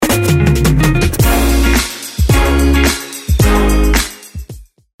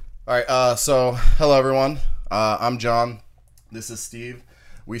Hello everyone. I'm Jon. This is Steve.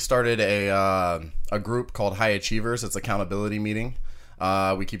 We started a group called High Achievers. It's an accountability meeting.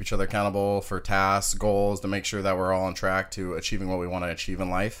 We keep each other accountable for tasks, goals, to make sure that we're all on track to achieving what we want to achieve in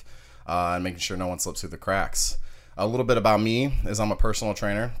life, and making sure no one slips through the cracks. A little bit about me is I'm a personal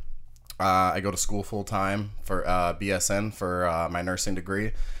trainer. I go to school full time for BSN for my nursing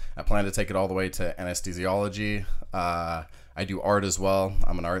degree. I plan to take it all the way to anesthesiology. I do art as well.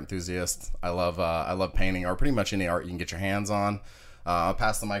 I'm an art enthusiast. I love painting, or pretty much any art you can get your hands on. I'll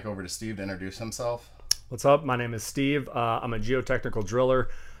pass the mic over to Steve to introduce himself. What's up? My name is Steve. I'm a geotechnical driller.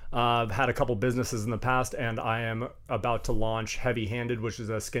 I've had a couple businesses in the past, and I am about to launch Heavy Handed, which is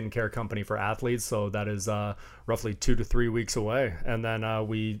a skincare company for athletes. So that is roughly 2 to 3 weeks away. And then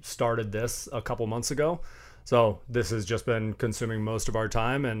we started this a couple months ago. So this has just been consuming most of our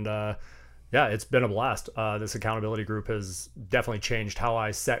time, and yeah, it's been a blast. This accountability group has definitely changed how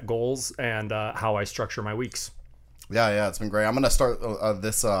I set goals and how I structure my weeks. Yeah, it's been great. I'm going to start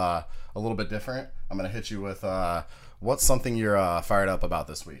this a little bit different. I'm going to hit you with what's something you're fired up about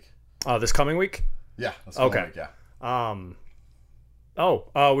this week? This coming week? Yeah. This coming week, yeah.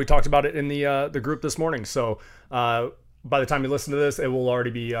 We talked about it in the group this morning. So by the time you listen to this, it will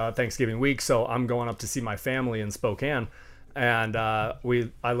already be Thanksgiving week. So I'm going up to see my family in Spokane. And I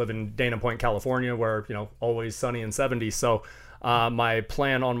live in Dana Point, California, where, always sunny and 70. So my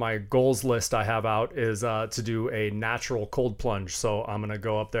plan on my goals list I have out is to do a natural cold plunge. So I'm going to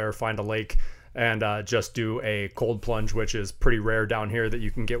go up there, find a lake, and just do a cold plunge, which is pretty rare down here that you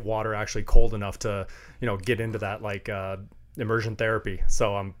can get water actually cold enough to, get into that immersion therapy.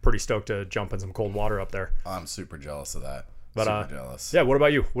 So I'm pretty stoked to jump in some cold water up there. I'm super jealous of that. But super jealous. Yeah, what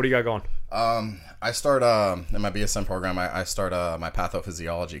about you? What do you got going? I start in my BSN program. I start my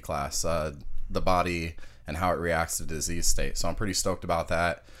pathophysiology class, the body and how it reacts to disease state. So I'm pretty stoked about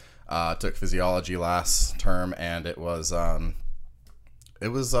that. Took physiology last term, and it was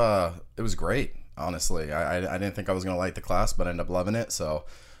great. Honestly, I didn't think I was gonna like the class, but I ended up loving it. So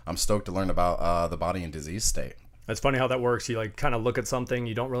I'm stoked to learn about the body and disease state. It's funny how that works. You kind of look at something,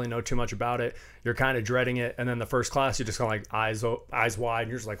 you don't really know too much about it. You're kind of dreading it. And then the first class, you just kind of eyes wide. And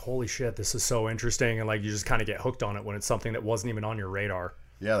you're just like, holy shit, this is so interesting. And you just kind of get hooked on it when it's something that wasn't even on your radar.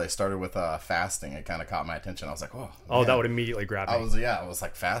 Yeah, they started with fasting. It kind of caught my attention. I was like, that would immediately grab me. I was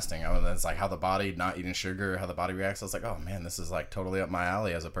like fasting. It's like how the body, not eating sugar, how the body reacts. I was like, oh man, this is totally up my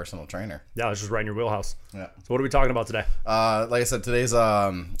alley as a personal trainer. Yeah, it's just right in your wheelhouse. Yeah. So what are we talking about today? Like I said, today's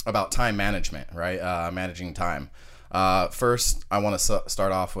about time management, right? Managing time. First, I want to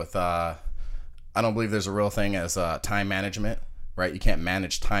start off with, I don't believe there's a real thing as time management, right? You can't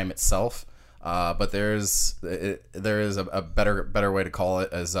manage time itself, but there is a better way to call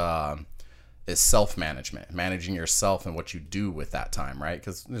it as is self-management, managing yourself and what you do with that time, right?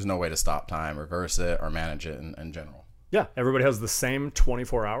 Because there's no way to stop time, reverse it, or manage it in general. Yeah, everybody has the same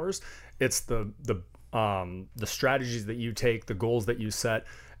 24 hours. It's the strategies that you take, the goals that you set,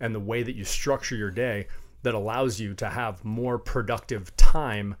 and the way that you structure your day that allows you to have more productive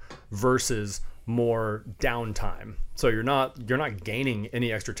time versus more downtime. So you're not gaining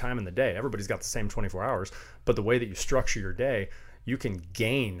any extra time in the day. Everybody's got the same 24 hours, but the way that you structure your day, you can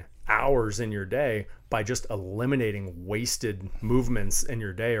gain hours in your day by just eliminating wasted movements in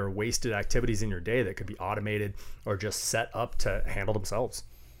your day or wasted activities in your day that could be automated or just set up to handle themselves.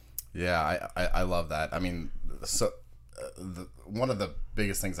 Yeah, I love that. I mean, one of the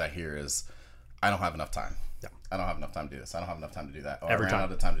biggest things I hear is, I don't have enough time. Yeah. I don't have enough time to do this. I don't have enough time to do that. Oh, Every I ran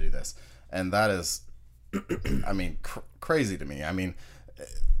out of time to do this. And that is, crazy to me. I mean,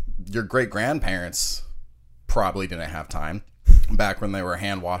 your great-grandparents probably didn't have time back when they were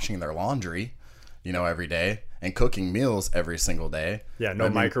hand washing their laundry, every day, and cooking meals every single day. Yeah, no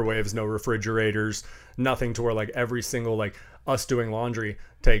microwaves, no refrigerators, nothing to where every single, us doing laundry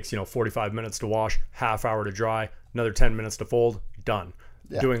takes, 45 minutes to wash, half hour to dry, another 10 minutes to fold, done.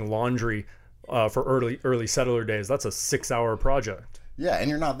 Yeah. Doing laundry for early settler days, that's a 6-hour project. Yeah, and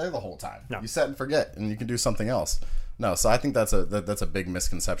you're not there the whole time. No. You set and forget, and you can do something else. No, so I think that's a big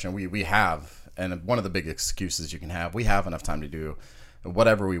misconception. We have, and one of the big excuses you can have, we have enough time to do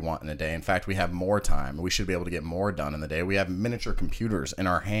whatever we want in a day. In fact, we have more time. We should be able to get more done in the day. We have miniature computers in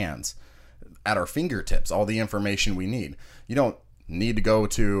our hands, at our fingertips, all the information we need. You don't need to go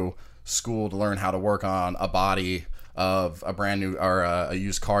to school to learn how to work on a body of a brand new or a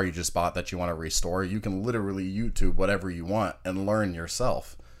used car you just bought that you want to restore. You can literally YouTube whatever you want and learn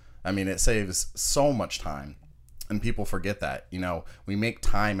yourself. I mean, it saves so much time, and people forget that. We make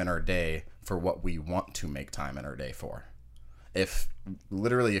time in our day for what we want to make time in our day for. If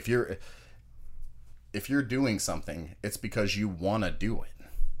you're doing something, it's because you want to do it,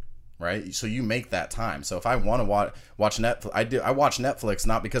 right? So you make that time. So if I want to watch Netflix, I watch Netflix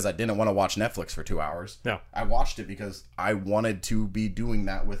not because I didn't want to watch Netflix for 2 hours. No. I watched it because I wanted to be doing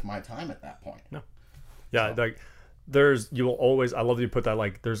that with my time at that point. No. Yeah, so. Like you will always, I love that you put that,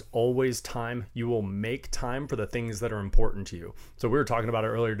 like there's always time. You will make time for the things that are important to you. So we were talking about it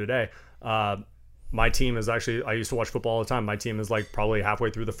earlier today. My team is actually, I used to watch football all the time. My team is like probably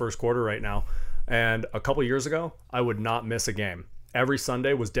halfway through the first quarter right now. And a couple years ago, I would not miss a game. Every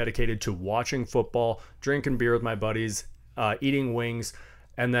Sunday was dedicated to watching football, drinking beer with my buddies, eating wings.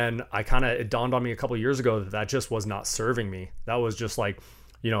 And then it dawned on me a couple years ago that just was not serving me. That was just like,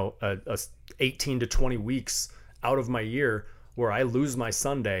 a 18 to 20 weeks out of my year where I lose my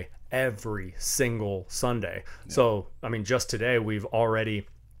Sunday every single Sunday. Yeah. So, I mean, just today we've already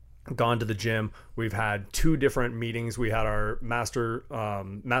gone to the gym. We've had 2 different meetings. We had our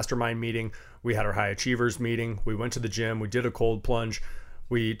mastermind meeting. We had our high achievers meeting. We went to the gym. We did a cold plunge.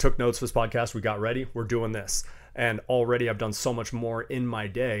 We took notes for this podcast. We got ready. We're doing this. And already I've done so much more in my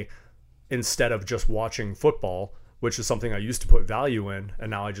day instead of just watching football, which is something I used to put value in.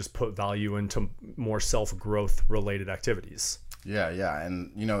 And now I just put value into more self-growth related activities. Yeah.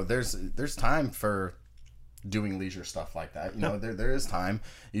 And, there's time for doing leisure stuff like that. There is time.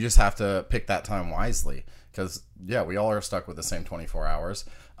 You just have to pick that time wisely because, we all are stuck with the same 24 hours.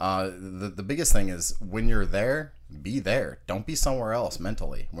 The biggest thing is when you're there, be there. Don't be somewhere else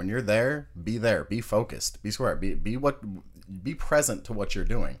mentally. When you're there, be focused, be square, be present to what you're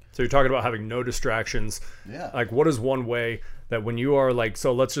doing. So you're talking about having no distractions. Yeah. Like what is one way that when you are like,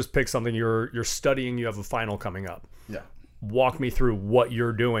 so let's just pick something you're studying, you have a final coming up. Yeah. Walk me through what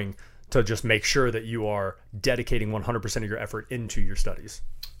you're doing to just make sure that you are dedicating 100% of your effort into your studies.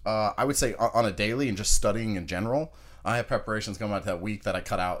 I would say on a daily and just studying in general, I have preparations coming out that week that I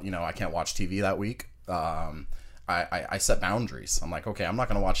cut out. I can't watch TV that week. I set boundaries. I'm like, okay, I'm not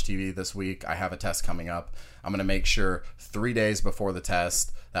going to watch TV this week. I have a test coming up. I'm going to make sure 3 days before the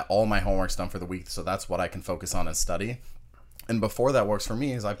test that all my homework's done for the week. So that's what I can focus on and study. And before that works for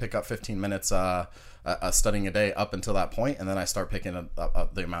me is I pick up 15 minutes studying a day up until that point, and then I start picking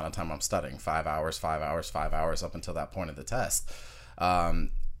up the amount of time I'm studying, 5 hours up until that point of the test.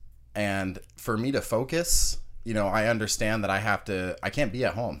 And for me to focus, I understand that I can't be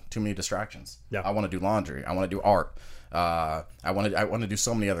at home. Too many distractions. Yeah. I want to do laundry. I want to do art. I want to do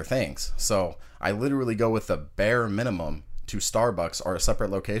so many other things. So I literally go with the bare minimum to Starbucks or a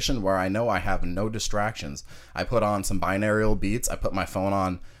separate location where I know I have no distractions. I put on some binaural beats. I put my phone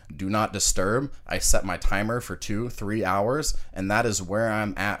on do not disturb. I set my timer for 2-3 hours, and that is where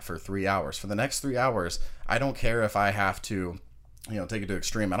I'm at for 3 hours. For the next 3 hours, I don't care if I have to, take it to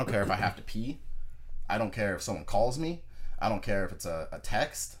extreme. I don't care if I have to pee. I don't care if someone calls me. I don't care if it's a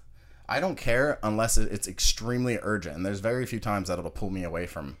text. I don't care unless it's extremely urgent. And there's very few times that it'll pull me away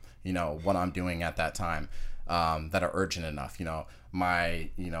from, what I'm doing at that time that are urgent enough. My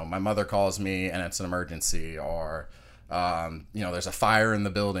mother calls me and it's an emergency, or, there's a fire in the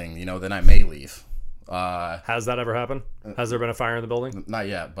building, then I may leave. Has that ever happened? Has there been a fire in the building? Not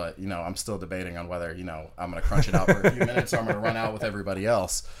yet, but, I'm still debating on whether, I'm going to crunch it out for a few minutes or I'm going to run out with everybody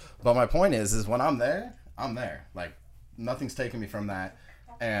else. But my point is when I'm there, I'm there. Like, nothing's taking me from that.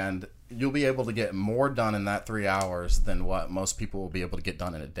 And you'll be able to get more done in that 3 hours than what most people will be able to get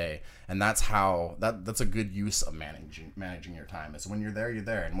done in a day. And that's how, that's a good use of managing your time, is when you're there, you're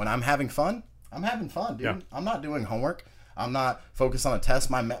there. And when I'm having fun, dude. Yeah. I'm not doing homework. I'm not focused on a test.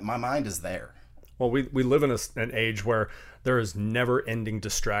 My mind is there. Well, we live in an age where there is never-ending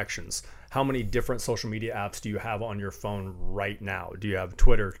distractions. How many different social media apps do you have on your phone right now? Do you have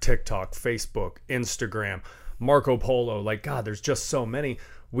Twitter, TikTok, Facebook, Instagram, Marco Polo? Like, God, there's just so many.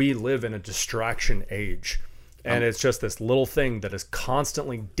 We live in a distraction age. And it's just this little thing that is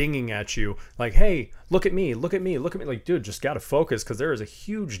constantly dinging at you. Like, hey, look at me, look at me, look at me. Like, dude, just got to focus, because there is a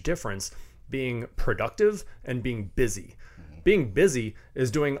huge difference being productive and being busy. Being busy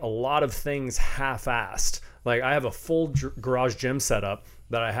is doing a lot of things half-assed. Like, I have a full garage gym setup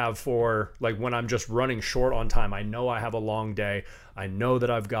that I have for, like, when I'm just running short on time. I know I have a long day. I know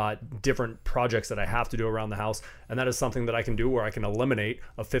that I've got different projects that I have to do around the house. And that is something that I can do where I can eliminate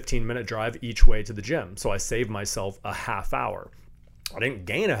a 15-minute drive each way to the gym. So I save myself a half hour. I didn't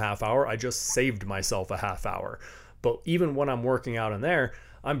gain a half hour. I just saved myself a half hour. But even when I'm working out in there,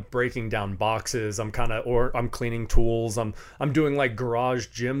 I'm breaking down boxes. I'm cleaning tools. I'm doing like garage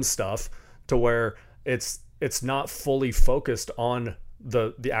gym stuff to where it's not fully focused on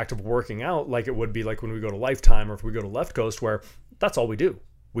the act of working out like it would be like when we go to Lifetime or if we go to Left Coast, where that's all we do.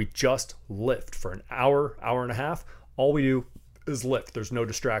 We just lift for an hour and a half. All we do is lift. There's no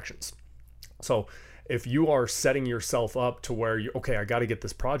distractions. So if you are setting yourself up to where you, okay, I got to get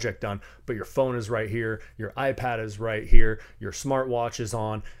this project done, but your phone is right here, your iPad is right here, your smartwatch is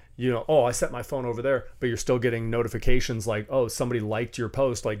on, you know, oh, I set my phone over there, but you're still getting notifications like, oh, somebody liked your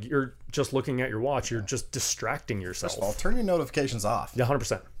post. Like, you're just looking at your watch. You're just distracting yourself. First of all, turn your notifications off. Yeah,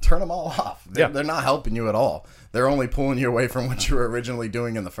 100%. Turn them all off. They're not helping you at all. They're only pulling you away from what you were originally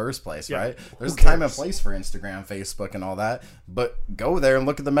doing in the first place, right? There's a time and place for Instagram, Facebook, and all that, but go there and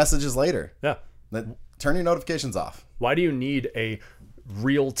look at the messages later. Yeah. Turn your notifications off. Why do you need a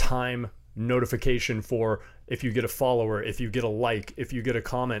real-time notification for if you get a follower, if you get a like, if you get a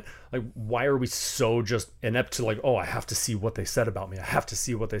comment? Like, why are we so just inept to like, oh, I have to see what they said about me, I have to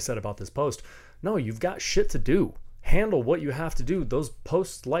see what they said about this post? No, you've got shit to do. Handle what you have to do. Those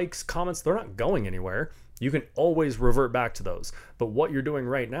posts, likes, comments, they're not going anywhere. You can always revert back to those. But what you're doing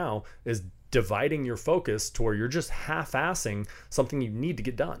right now is dividing your focus to where you're just half-assing something you need to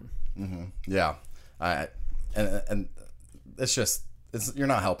get done. Mm-hmm. Yeah. And it's just, you're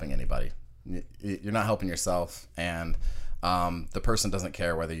not helping anybody. You're not helping yourself, and the person doesn't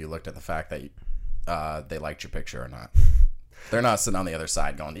care whether you looked at the fact that they liked your picture or not. They're not sitting on the other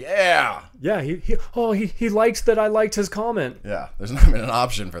side going, yeah, he liked that I liked his comment. Yeah, there's not even an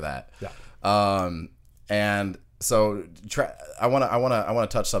option for that. Yeah. And so I want to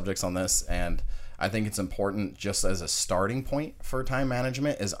touch subjects on this, and I think it's important just as a starting point for time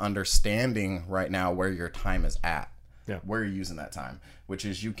management is understanding right now where your time is at. Yeah. Where you're using that time, which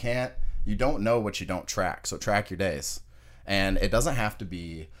is you don't know what you don't track. So track your days. And it doesn't have to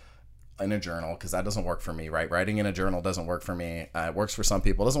be in a journal, because that doesn't work for me, right? Writing in a journal doesn't work for me. It works for some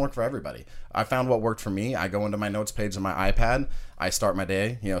people. It doesn't work for everybody. I found what worked for me. I go into my notes page on my iPad. I start my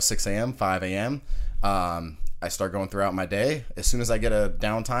day, 6 a.m., 5 a.m. I start going throughout my day. As soon as I get a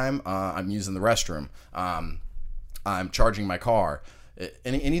downtime, I'm using the restroom. I'm charging my car.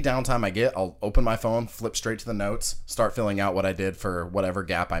 Any downtime I get, I'll open my phone, flip straight to the notes, start filling out what I did for whatever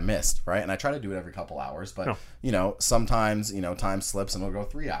gap I missed, right? And I try to do it every couple hours, but sometimes time slips and it'll go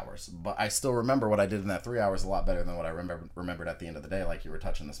 3 hours. But I still remember what I did in that 3 hours a lot better than what I remembered at the end of the day, like you were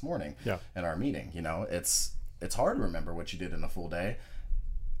touching this morning in our meeting. It's hard to remember what you did in a full day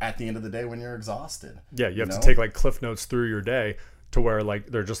at the end of the day when you're exhausted. Yeah, you have to take like cliff notes through your day, to where like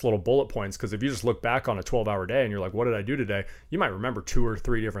they're just little bullet points, because if you just look back on a 12-hour day and you're like, what did I do today? You might remember 2 or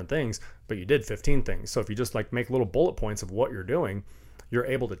 3 different things, but you did 15 things. So if you just like make little bullet points of what you're doing, you're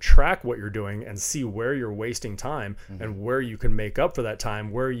able to track what you're doing and see where you're wasting time and where you can make up for that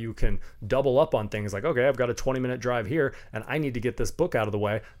time, where you can double up on things like, okay, I've got a 20-minute drive here and I need to get this book out of the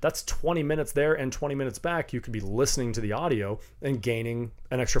way. That's 20 minutes there and 20 minutes back. You could be listening to the audio and gaining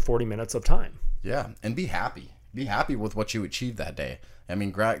an extra 40 minutes of time. Yeah, and be happy. Be happy with what you achieved that day. I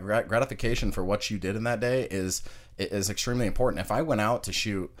mean, gratification for what you did in that day is extremely important. If I went out to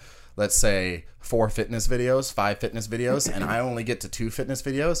shoot, let's say 5 fitness videos, and I only get to 2 fitness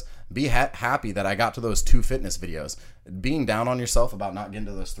videos, be happy that I got to those 2 fitness videos. Being down on yourself about not getting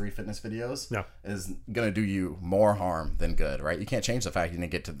to those 3 fitness videos is going to do you more harm than good, right? You can't change the fact you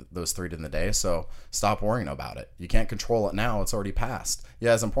didn't get to those 3 in the day, so stop worrying about it. You can't control it now. It's already passed.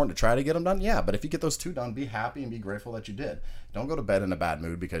 Yeah, it's important to try to get them done. Yeah, but if you get those 2 done, be happy and be grateful that you did. Don't go to bed in a bad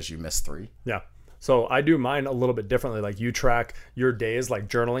mood because you missed 3. Yeah. So I do mine a little bit differently. Like, you track your days, like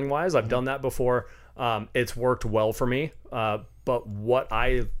journaling wise. I've done that before. It's worked well for me. But what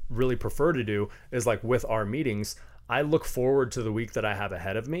I really prefer to do is, like with our meetings, I look forward to the week that I have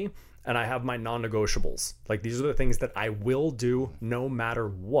ahead of me, and I have my non-negotiables. Like, these are the things that I will do no matter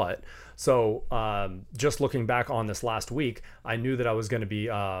what. So just looking back on this last week, I knew that I was going to be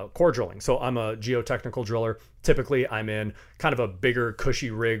core drilling. So I'm a geotechnical driller. Typically, I'm in kind of a bigger,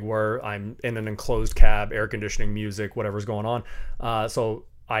 cushy rig where I'm in an enclosed cab, air conditioning, music, whatever's going on. So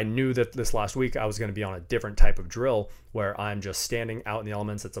I knew that this last week I was going to be on a different type of drill where I'm just standing out in the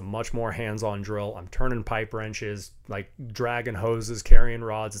elements. It's a much more hands-on drill. I'm turning pipe wrenches, like dragging hoses, carrying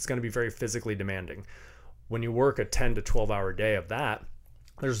rods. It's going to be very physically demanding. When you work a 10 to 12-hour day of that,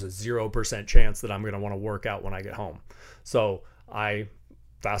 there's a 0% chance that I'm going to want to work out when I get home. So I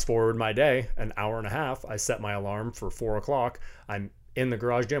fast forward my day, an hour and a half. I set my alarm for 4 o'clock. I'm in the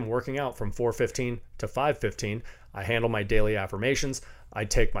garage gym working out from 4:15 to 5:15. I handle my daily affirmations. I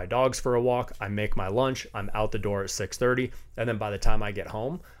take my dogs for a walk. I make my lunch. I'm out the door at 6:30. And then by the time I get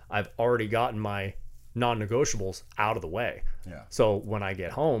home, I've already gotten my non-negotiables out of the way. Yeah. So when I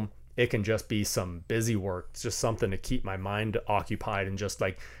get home, it can just be some busy work. It's just something to keep my mind occupied and just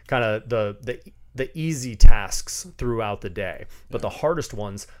like kind of the easy tasks throughout the day. But the hardest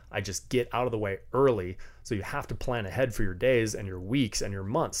ones, I just get out of the way early. So you have to plan ahead for your days and your weeks and your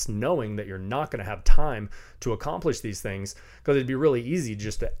months, knowing that you're not going to have time to accomplish these things, because it'd be really easy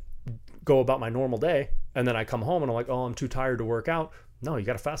just to go about my normal day, and then I come home and I'm like, oh, I'm too tired to work out. No, you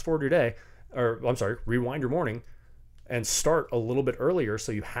got to fast forward your day, or I'm sorry, rewind your morning and start a little bit earlier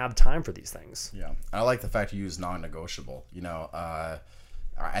so you have time for these things. Yeah. I like the fact you use non-negotiable.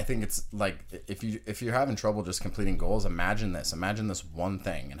 I think it's like if you're having trouble just completing goals, imagine this one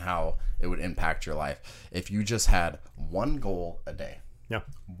thing and how it would impact your life if you just had one goal a day. Yeah.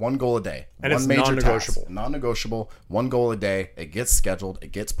 One goal a day. And one it's major non-negotiable. task. Non-negotiable. One goal a day. It gets scheduled.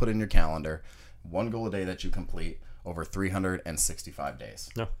 It gets put in your calendar. One goal a day that you complete over 365 days.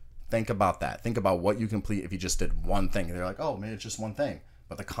 Yeah. Think about that. Think about what you complete if you just did one thing. They're like, oh, man, it's just one thing.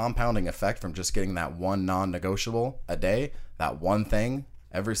 But the compounding effect from just getting that one non-negotiable a day, that one thing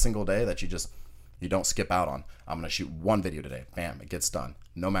every single day that you don't skip out on. I'm going to shoot one video today. Bam, it gets done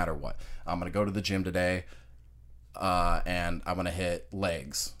no matter what. I'm going to go to the gym today and I'm going to hit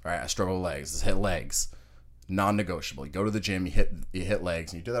legs. All right, I struggle with legs. Let's hit legs. Non-negotiable. You go to the gym, you hit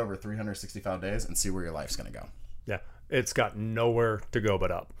legs, and you do that over 365 days and see where your life's going to go. Yeah. It's got nowhere to go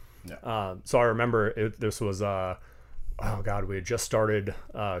but up. Yeah. So I remember this was, oh God, we had just started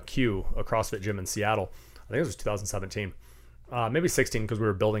Q, a CrossFit gym in Seattle. I think it was 2017, maybe 16 because we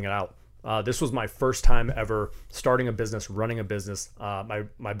were building it out. This was my first time ever starting a business, running a business.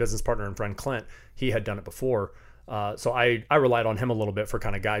 My business partner and friend Clint, he had done it before. So I relied on him a little bit for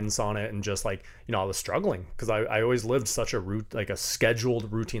kind of guidance on it, and just like, I was struggling because I always lived such a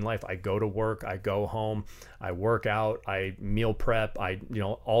scheduled routine life. I go to work, I go home, I work out, I meal prep,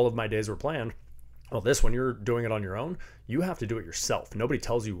 all of my days were planned. Well, when you're doing it on your own, you have to do it yourself. Nobody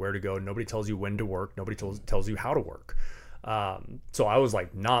tells you where to go. Nobody tells you when to work. Nobody tells you how to work. So I was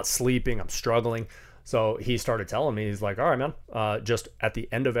like not sleeping. I'm struggling. So he started telling me, he's like, all right, man, just at the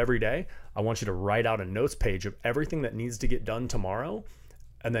end of every day, I want you to write out a notes page of everything that needs to get done tomorrow.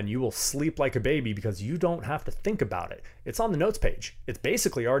 And then you will sleep like a baby because you don't have to think about it. It's on the notes page. It's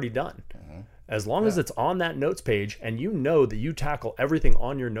basically already done. Mm-hmm. As long as it's on that notes page and you know that you tackle everything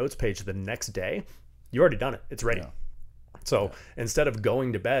on your notes page the next day, you already done it. It's ready. Yeah. So instead of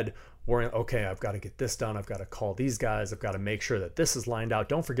going to bed worrying, okay, I've got to get this done. I've got to call these guys. I've got to make sure that this is lined out.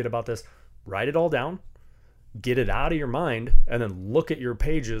 Don't forget about this. Write it all down, get it out of your mind, and then look at your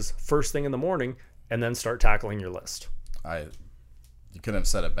pages first thing in the morning and then start tackling your list. You couldn't have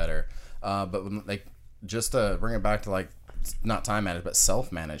said it better. But just to bring it back to not time management, but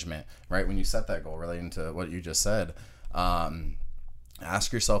self-management, right? When you set that goal relating to what you just said,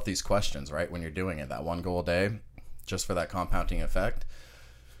 ask yourself these questions, right? When you're doing it, that one goal a day, just for that compounding effect.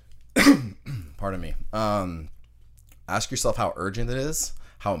 Pardon me. Ask yourself how urgent it is,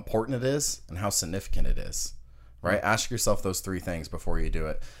 how important it is, and how significant it is, right? Ask yourself those three things before you do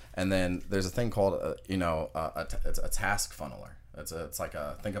it. And then there's a thing called, it's a task funneler.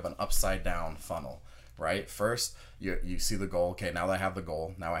 Think of an upside down funnel, right? First, you see the goal. Okay, now that I have the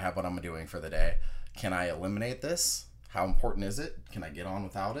goal, now I have what I'm doing for the day. Can I eliminate this? How important is it? Can I get on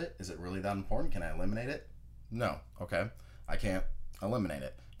without it? Is it really that important? Can I eliminate it? No. Okay. I can't eliminate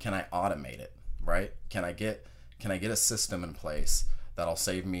it. Can I automate it, right? Can I get a system in place that'll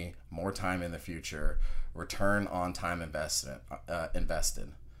save me more time in the future, return on time invested,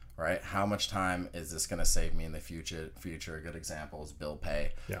 right? How much time is this going to save me in the future? A good example is bill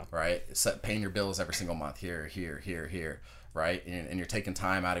pay, right? Paying your bills every single month, here, right? And you're taking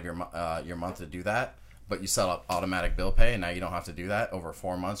time out of your month to do that, but you set up automatic bill pay, and now you don't have to do that. Over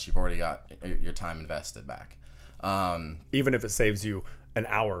 4 months, you've already got your time invested back. Even if it saves you an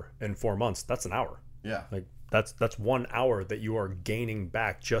hour in 4 months, that's an hour. Yeah. That's 1 hour that you are gaining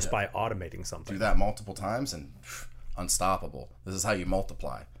back just by automating something. Do that multiple times and unstoppable. This is how you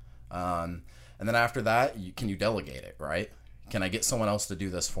multiply. And then after that, can you delegate it, right? Can I get someone else to do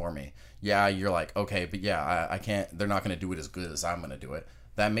this for me? Yeah, you're like, okay, but I can't, they're not going to do it as good as I'm going to do it.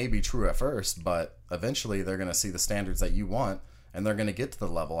 That may be true at first, but eventually they're going to see the standards that you want, and they're going to get to the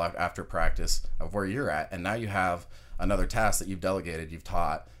level after practice of where you're at. And now you have another task that you've delegated, you've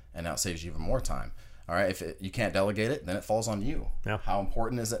taught, and now it saves you even more time. All right, if you can't delegate it, then it falls on you. Yeah. How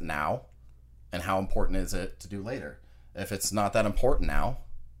important is it now, and how important is it to do later? If it's not that important now,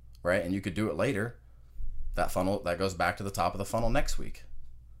 right, and you could do it later, that goes back to the top of the funnel next week,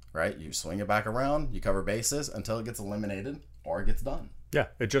 right? You swing it back around, you cover bases until it gets eliminated or it gets done. Yeah,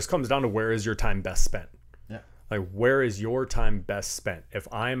 it just comes down to where is your time best spent. Yeah. Like, where is your time best spent? If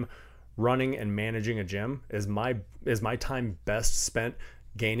I'm running and managing a gym, is my time best spent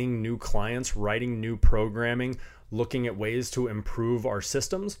gaining new clients, writing new programming, looking at ways to improve our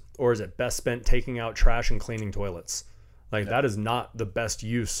systems, or is it best spent taking out trash and cleaning toilets? That is not the best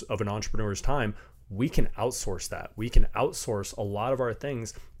use of an entrepreneur's time. We can outsource that. We can outsource a lot of our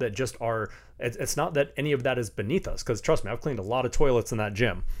things that just are, it's not that any of that is beneath us, because trust me, I've cleaned a lot of toilets in that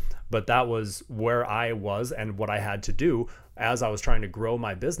gym, but that was where I was and what I had to do as I was trying to grow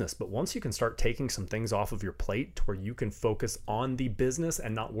my business. But once you can start taking some things off of your plate to where you can focus on the business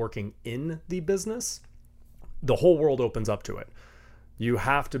and not working in the business, the whole world opens up to it. You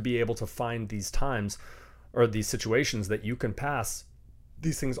have to be able to find these times or these situations that you can pass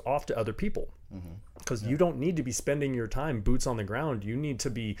these things off to other people, because you don't need to be spending your time boots on the ground. You need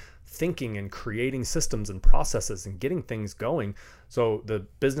to be thinking and creating systems and processes and getting things going so the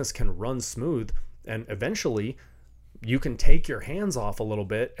business can run smooth, and eventually you can take your hands off a little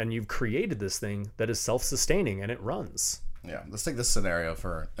bit and you've created this thing that is self-sustaining and it runs. Yeah, let's take this scenario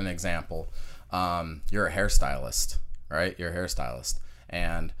for an example. You're a hairstylist, right? You're a hairstylist,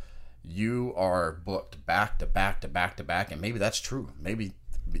 and you are booked back to back to back to back, and maybe that's true. Maybe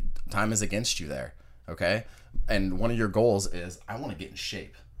time is against you there, okay? And one of your goals is, I want to get in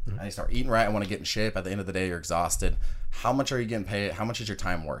shape. I start eating right. I want to get in shape. At the end of the day, you're exhausted. How much are you getting paid? How much is your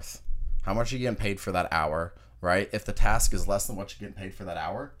time worth? How much are you getting paid for that hour, right? If the task is less than what you're getting paid for that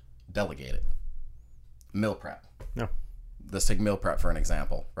hour, delegate it. Meal prep. No. Let's take meal prep for an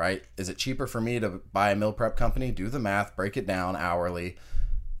example, right? Is it cheaper for me to buy a meal prep company? Do the math, break it down hourly.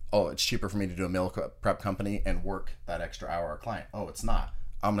 Oh, it's cheaper for me to do a meal prep company and work that extra hour a client. Oh, it's not.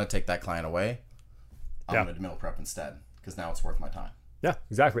 I'm going to take that client away. I'm going to do meal prep instead, because now it's worth my time. Yeah,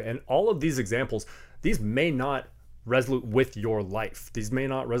 exactly. And all of these examples, these may not resonate with your life. These may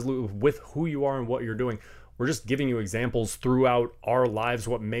not resonate with who you are and what you're doing. We're just giving you examples throughout our lives,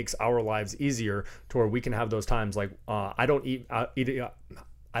 what makes our lives easier, to where we can have those times. Like I don't eat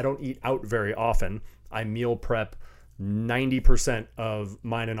out very often. I meal prep 90% of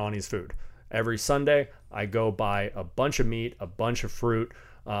mine and Ani's food. Every Sunday, I go buy a bunch of meat, a bunch of fruit,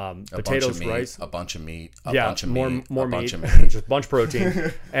 potatoes, meat, rice, a bunch of meat, bunch of meat, bunch of meat. just a bunch of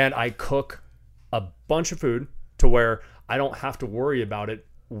protein. And I cook a bunch of food to where I don't have to worry about it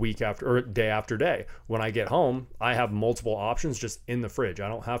week after or day after day. When I get home, I have multiple options just in the fridge. I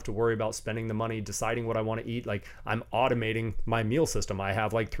don't have to worry about spending the money, deciding what I want to eat. Like, I'm automating my meal system. I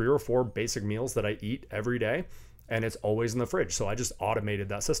have like 3 or 4 basic meals that I eat every day, and it's always in the fridge. So I just automated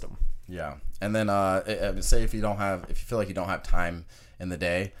that system. Yeah. And then say if you feel like you don't have time in the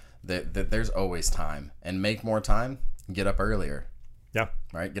day, that there's always time, and make more time. Get up earlier. Yeah.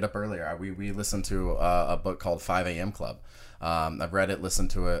 Right. Get up earlier. We listened to a book called 5 a.m. Club. I've read it,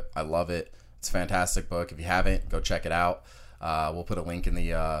 listened to it. I love it. It's a fantastic book. If you haven't, go check it out. We'll put a link in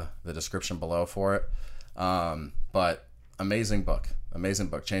the description below for it. But amazing book.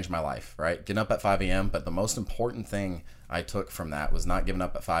 Changed my life, right? Getting up at 5 a.m. But the most important thing I took from that was not giving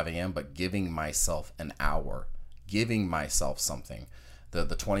up at 5 a.m., but giving myself an hour, giving myself something. The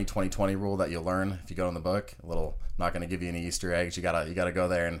 20-20-20 rule that you'll learn if you go in the book. Not going to give you any Easter eggs. You gotta go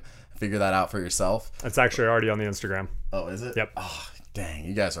there and figure that out for yourself. It's actually already on the Instagram. Oh, is it? Yep. Oh, dang.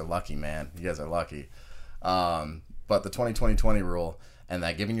 You guys are lucky, man. You guys are lucky. But the 20-20-20 rule, and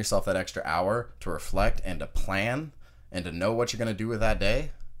that giving yourself that extra hour to reflect and to plan and to know what you're going to do with that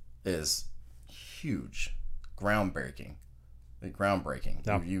day is huge. Groundbreaking.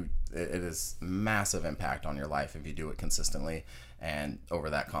 Yeah. It is massive impact on your life if you do it consistently and over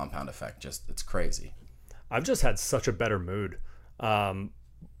that compound effect. It's crazy. I've just had such a better mood.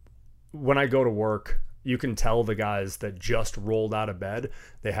 When I go to work, you can tell the guys that just rolled out of bed,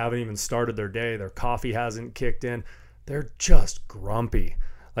 they haven't even started their day, their coffee hasn't kicked in, they're just grumpy.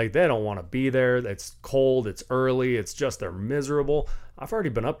 Like, they don't want to be there. It's cold, it's early, it's just they're miserable. I've already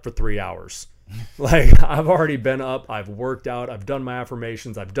been up for 3 hours. Like, I've already been up, I've worked out, I've done my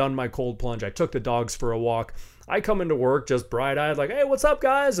affirmations, I've done my cold plunge, I took the dogs for a walk. I come into work just bright-eyed, like, hey, what's up,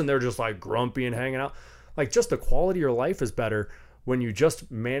 guys? And they're just like grumpy and hanging out. Like, just the quality of your life is better when you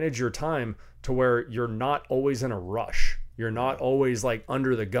just manage your time to where you're not always in a rush. You're not always like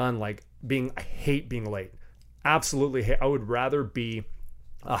under the gun, like I hate being late. Absolutely hate. I would rather be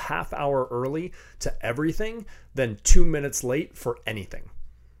a half hour early to everything than 2 minutes late for anything.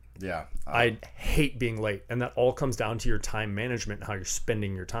 Yeah. I hate being late. And that all comes down to your time management and how you're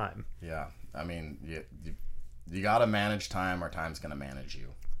spending your time. Yeah. I mean, you got to manage time, or time's going to manage you.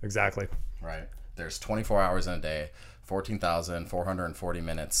 Exactly. Right. There's 24 hours in a day, 14,440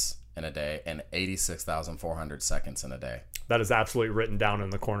 minutes in a day, and 86,400 seconds in a day. That is absolutely written down in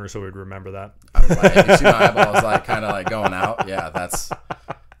the corner, so we'd remember that. I'm like, you see my eyeballs like kind of like going out? Yeah,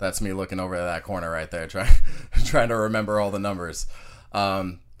 that's me looking over at that corner right there, trying to remember all the numbers.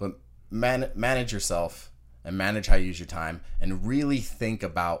 But manage yourself and manage how you use your time, and really think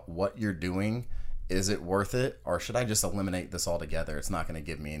about what you're doing. Is it worth it, or should I just eliminate this altogether? It's not going to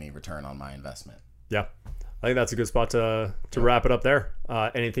give me any return on my investment. Yeah, I think that's a good spot to wrap it up there.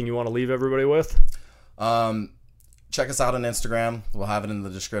 Anything you want to leave everybody with? check us out on Instagram. We'll have it in the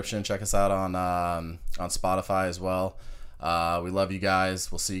description. Check us out on Spotify as well. We love you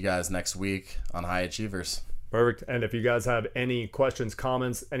guys. We'll see you guys next week on High Achievers. Perfect. And if you guys have any questions,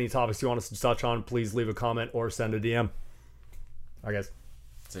 comments, any topics you want us to touch on, please leave a comment or send a DM. All right, guys.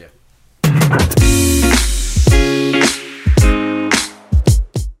 See ya.